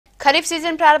Kharif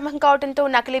season ప్రారంభం కావడంతో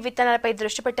నకిలీ విత్తనాలపై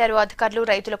దృష్టి పెట్టారు అధికారులు.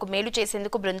 రైతులకు మేలు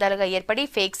చేసేందుకు బృందాలుగా ఏర్పడి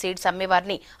ఫేక్ సీడ్స్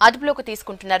అమ్మేవారిని అదుపులోకి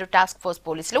తీసుకుంటున్నారు టాస్క్ ఫోర్స్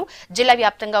పోలీసులు. జిల్లా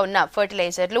వ్యాప్తంగా ఉన్న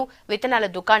ఫర్టిలైజర్లు, విత్తనాల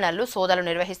దుకాణాల్లో సోదాలు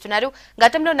నిర్వహిస్తున్నారు.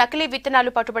 గతంలో నకిలీ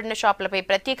విత్తనాలు పట్టుబడిన షాపులపై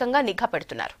ప్రత్యేకంగా నిఘా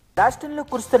పెడుతున్నారు. రాష్ట్రంలో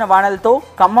కురుస్తున్న వానలతో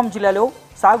ఖమ్మం జిల్లాలో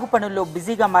సాగు పనుల్లో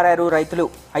బిజీగా మారారు రైతులు.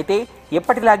 అయితే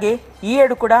ఎప్పటిలాగే ఈ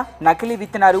ఏడు కూడా నకిలీ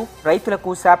విత్తనాలు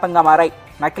రైతులకు శాపంగా మారాయి.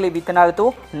 నకిలీ విత్తనాలతో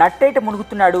నట్టేట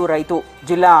మునుగుతున్నాడు రైతు.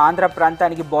 జిల్లా ఆంధ్ర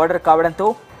ప్రాంతానికి బోర్డర్ కావడంతో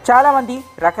చాలా మంది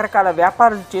రకరకాల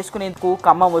వ్యాపారాలు చేసుకునేందుకు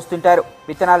ఖమ్మం వస్తుంటారు.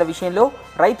 విత్తనాల విషయంలో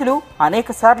రైతులు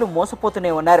అనేక సార్లు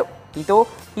మోసపోతూనే ఉన్నారు. దీంతో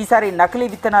ఈసారి నకిలీ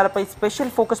విత్తనాలపై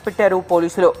స్పెషల్ ఫోకస్ పెట్టారు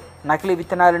పోలీసులు. నకిలీ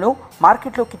విత్తనాలను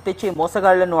మార్కెట్లోకి తెచ్చే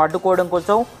మోసగాళ్లను అడ్డుకోవడం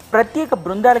కోసం ప్రత్యేక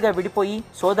బృందాలుగా విడిపోయి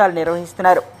సోదాలు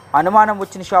నిర్వహిస్తున్నారు. అనుమానం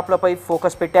వచ్చిన షాపులపై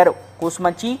ఫోకస్ పెట్టారు.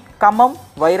 కూసుమంచి, ఖమ్మం,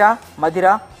 వైరా, మధిర,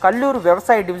 కల్లూరు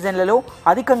వ్యవసాయ డివిజన్లలో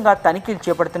అధికంగా తనిఖీలు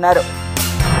చేపడుతున్నారు.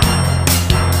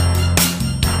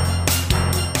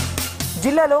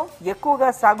 జిల్లాలో ఎక్కువగా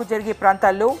సాగు జరిగే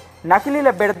ప్రాంతాల్లో నకిలీల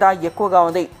బెడద ఎక్కువగా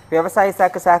ఉంది. వ్యవసాయ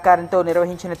శాఖ సహకారంతో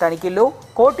నిర్వహించిన తనిఖీల్లో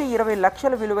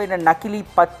 1,20,00,000 విలువైన నకిలీ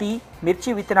పత్తి, మిర్చి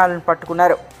విత్తనాలను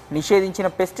పట్టుకున్నారు. నిషేధించిన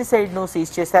పెస్టిసైడ్ను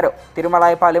సీజ్ చేశారు.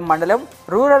 తిరుమలాయపాలెం మండలం,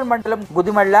 రూరల్ మండలం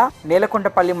గుదిమళ్ల,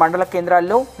 నేలకొండపల్లి మండల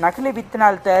కేంద్రాల్లో నకిలీ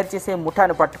విత్తనాలు తయారు చేసే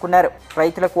ముఠాను పట్టుకున్నారు.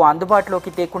 రైతులకు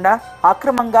అందుబాటులోకి తేకుండా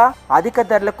అక్రమంగా అధిక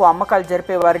ధరలకు అమ్మకాలు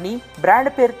జరిపే వారిని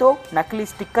బ్రాండ్ పేరుతో నకిలీ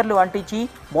స్టిక్కర్లు అంటించి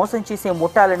మోసం చేసే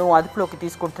ముఠాలను అదుపులోకి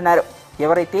తీసుకుంటున్నారు.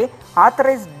 ఎవరైతే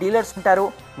ఆథరైజ్డ్ డీలర్స్ ఉంటారో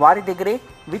వారి దగ్గరే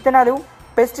విత్తనాలు,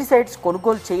 పెస్టిసైడ్స్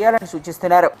కొనుగోలు చేయాలని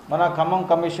సూచిస్తున్నారు. మన ఖమ్మం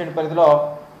కమిషన్ పరిధిలో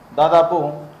దాదాపు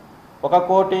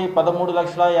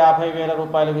 1,13,50,000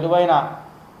 రూపాయల విలువైన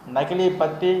నకిలీ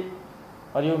పత్తి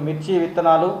మరియు మిర్చి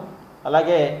విత్తనాలు,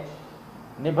 అలాగే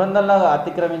నిబంధనలు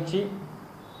అతిక్రమించి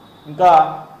ఇంకా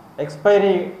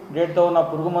ఎక్స్పైరీ డేట్తో ఉన్న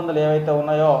పురుగు మందులు ఏవైతే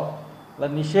ఉన్నాయో,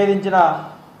 నిషేధించిన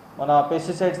మన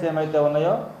పెస్టిసైడ్స్ ఏమైతే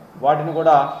ఉన్నాయో వాటిని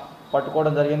కూడా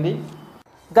పట్టుకోవడం జరిగింది.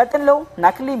 గతంలో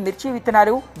నకిలీ మిర్చి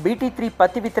విత్తనాలు, BT3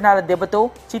 పత్తి విత్తనాల దెబ్బతో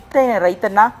చిత్తైన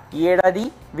రైతన్న ఈ ఏడాది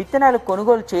విత్తనాలు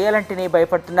కొనుగోలు చేయాలంటేనే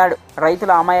భయపడుతున్నాడు.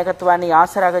 రైతుల అమాయకత్వాన్ని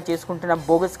ఆసరాగా చేసుకుంటున్న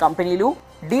బోగస్ కంపెనీలు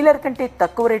డీలర్ కంటే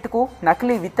తక్కువ రేటుకు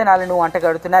నకిలీ విత్తనాలను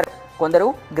అంటగడుతున్నారు. కొందరు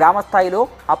గ్రామ స్థాయిలో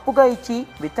అప్పుగా ఇచ్చి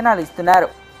విత్తనాలు ఇస్తున్నారు.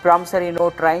 ప్రామిసరీ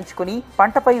నోట్ రాయించుకుని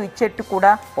పంటపై ఇచ్చేట్టు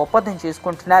కూడా ఒప్పందం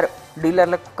చేసుకుంటున్నారు.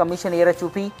 డీలర్లకు కమిషన్ ఏర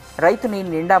చూపి రైతుని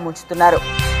నిండా ముంచుతున్నారు.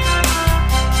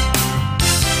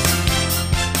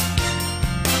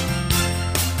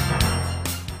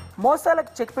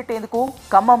 మోసాలకు చెక్ పెట్టేందుకు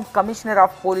Khammam commissioner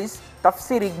of police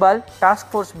Tafseer Iqbal task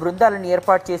force బృందాలను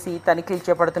ఏర్పాటు చేసి తనిఖీలు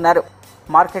చేపడుతున్నారు.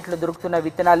 మార్కెట్లో దొరుకుతున్న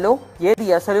విత్తనాల్లో ఏది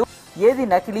అసలు, ఏది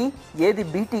నకిలీ, ఏది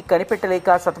BT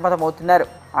కనిపెట్టలేక సతమతమవుతున్నారు.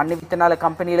 అన్ని విత్తనాల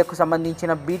కంపెనీలకు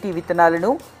సంబంధించిన BT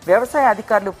విత్తనాలను వ్యవసాయ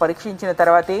అధికారులు పరీక్షించిన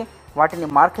తర్వాతే వాటిని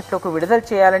మార్కెట్లోకి విడుదల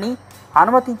చేయాలని,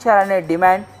 అనుమతించాలనే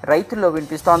డిమాండ్ రైతుల్లో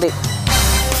వినిపిస్తోంది.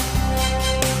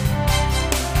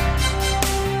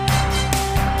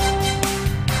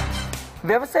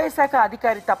 వ్యవసాయ శాఖ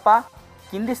అధికారి తప్ప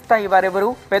కింది స్థాయి వారెవరూ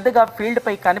పెద్దగా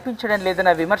ఫీల్డ్పై కనిపించడం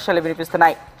లేదన్న విమర్శలు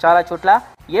వినిపిస్తున్నాయి. చాలా చోట్ల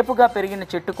ఏపుగా పెరిగిన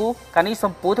చెట్టుకు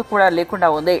కనీసం పూత కూడా లేకుండా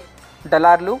ఉంది.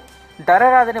 దళారులు ధర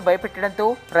రాదని భయపెట్టడంతో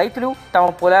రైతులు తమ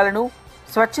పొలాలను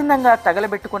స్వచ్ఛందంగా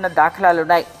తగలబెట్టుకున్న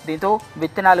దాఖలాలున్నాయి. దీంతో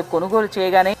విత్తనాలు కొనుగోలు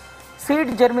చేయగానే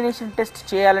సీడ్ జర్మినేషన్ టెస్ట్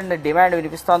చేయాలన్న డిమాండ్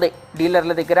వినిపిస్తోంది.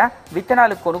 డీలర్ల దగ్గర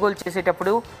విత్తనాలు కొనుగోలు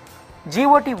చేసేటప్పుడు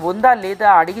GOT ఉందా లేదా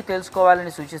అడిగి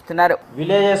తెలుసుకోవాలని సూచిస్తున్నారు.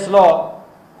 విలేజెస్లో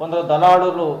కొందరు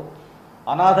దళారులు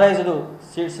అనాథరైజ్డ్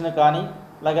సీడ్స్ని కానీ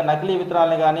అలాగే నకిలీ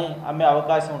విత్తనాలని కానీ అమ్మే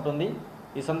అవకాశం ఉంటుంది.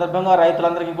 ఈ సందర్భంగా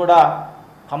రైతులందరికీ కూడా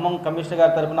ఖమ్మం కమిషనర్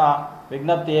గారి తరఫున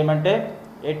విజ్ఞప్తి ఏమంటే,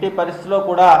 ఎట్టి పరిస్థితుల్లో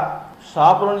కూడా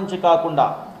షాపుల నుంచి కాకుండా,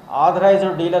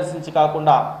 ఆథరైజ్డ్ డీలర్స్ నుంచి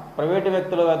కాకుండా ప్రైవేటు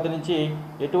వ్యక్తుల వద్ద నుంచి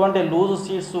ఎటువంటి లూజు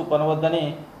సీడ్స్ కొనవద్దని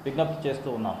విజ్ఞప్తి చేస్తూ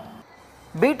ఉన్నాం.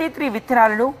 BT3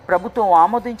 విత్తనాలను ప్రభుత్వం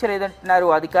ఆమోదించలేదంటున్నారు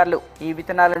అధికారులు. ఈ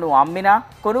విత్తనాలను అమ్మినా,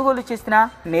 కొనుగోలు చేసినా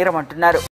నేరమంటున్నారు.